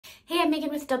Hey, I'm Megan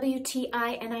with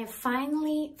WTI, and I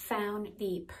finally found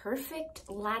the perfect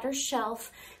ladder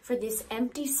shelf for this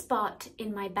empty spot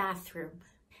in my bathroom.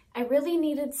 I really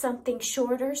needed something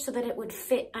shorter so that it would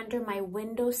fit under my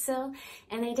windowsill,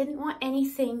 and I didn't want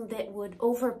anything that would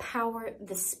overpower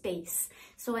the space.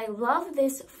 So I love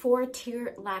this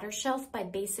 4-tier ladder shelf by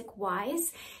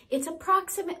Basicwise. It's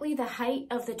approximately the height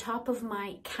of the top of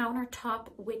my countertop,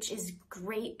 which is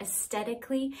great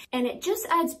aesthetically, and it just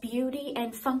adds beauty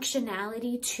and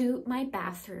functionality to my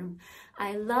bathroom.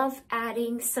 I love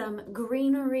adding some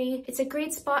greenery. It's a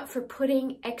great spot for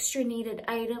putting extra needed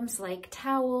items like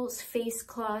towels, face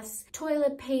cloths,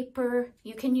 toilet paper.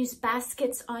 You can use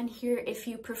baskets on here if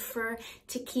you prefer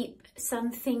to keep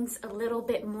some things a little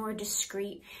bit more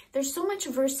discreet. There's so much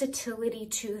versatility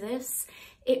to this.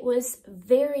 It was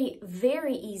very,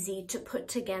 very easy to put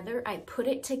together. I put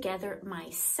it together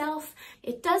myself.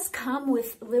 It does come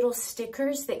with little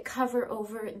stickers that cover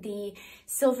over the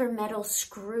silver metal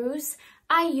screws.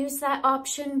 I use that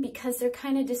option because they're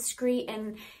kind of discreet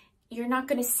and you're not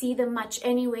going to see them much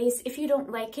anyways. If you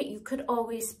don't like it, you could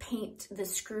always paint the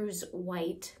screws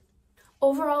white.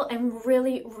 Overall, I'm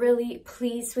really, really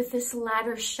pleased with this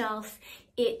ladder shelf.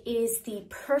 It is the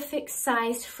perfect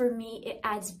size for me. It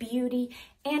adds beauty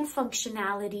and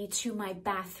functionality to my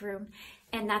bathroom,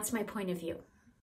 and that's my point of view.